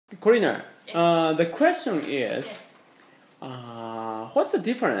Corina, Yes. The question is, Yes. What's the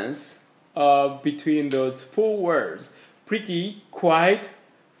difference between those four words? Pretty, quite,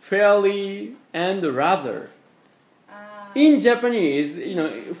 fairly, and rather. In Japanese,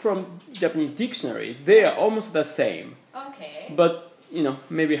 from Japanese dictionaries, they are almost the same. Okay. But,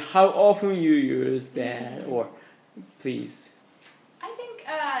 maybe how often you use that, or please. I think,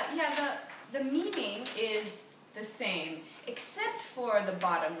 the meaning is the same, except for the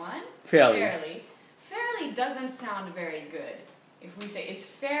bottom one. Fairly. Fairly doesn't sound very good. If we say it's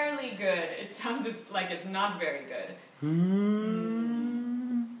fairly good, it sounds like it's not very good.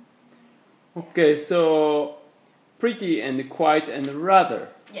 Okay, so pretty and quite and rather.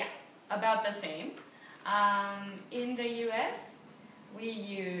 Yeah, about the same. In the US, we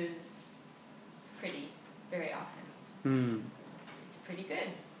use pretty very often. It's pretty good.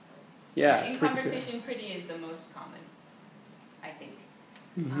 Yeah. In conversation, pretty is the most common, I think.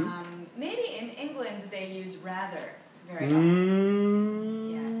 Maybe in England they use rather very often.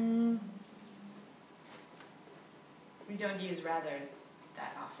 Yeah. We don't use rather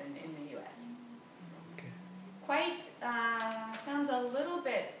that often in the US. Okay. Quite sounds a little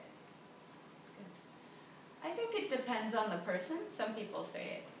bit. I think it depends on the person. Some people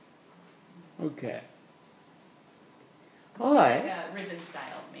say it. Okay. All right. Like a written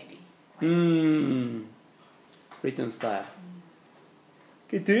style, maybe. Written style.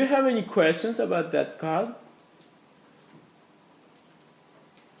 Okay, do you have any questions about that card?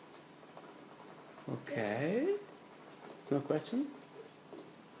 Okay. No questions?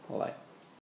 All right.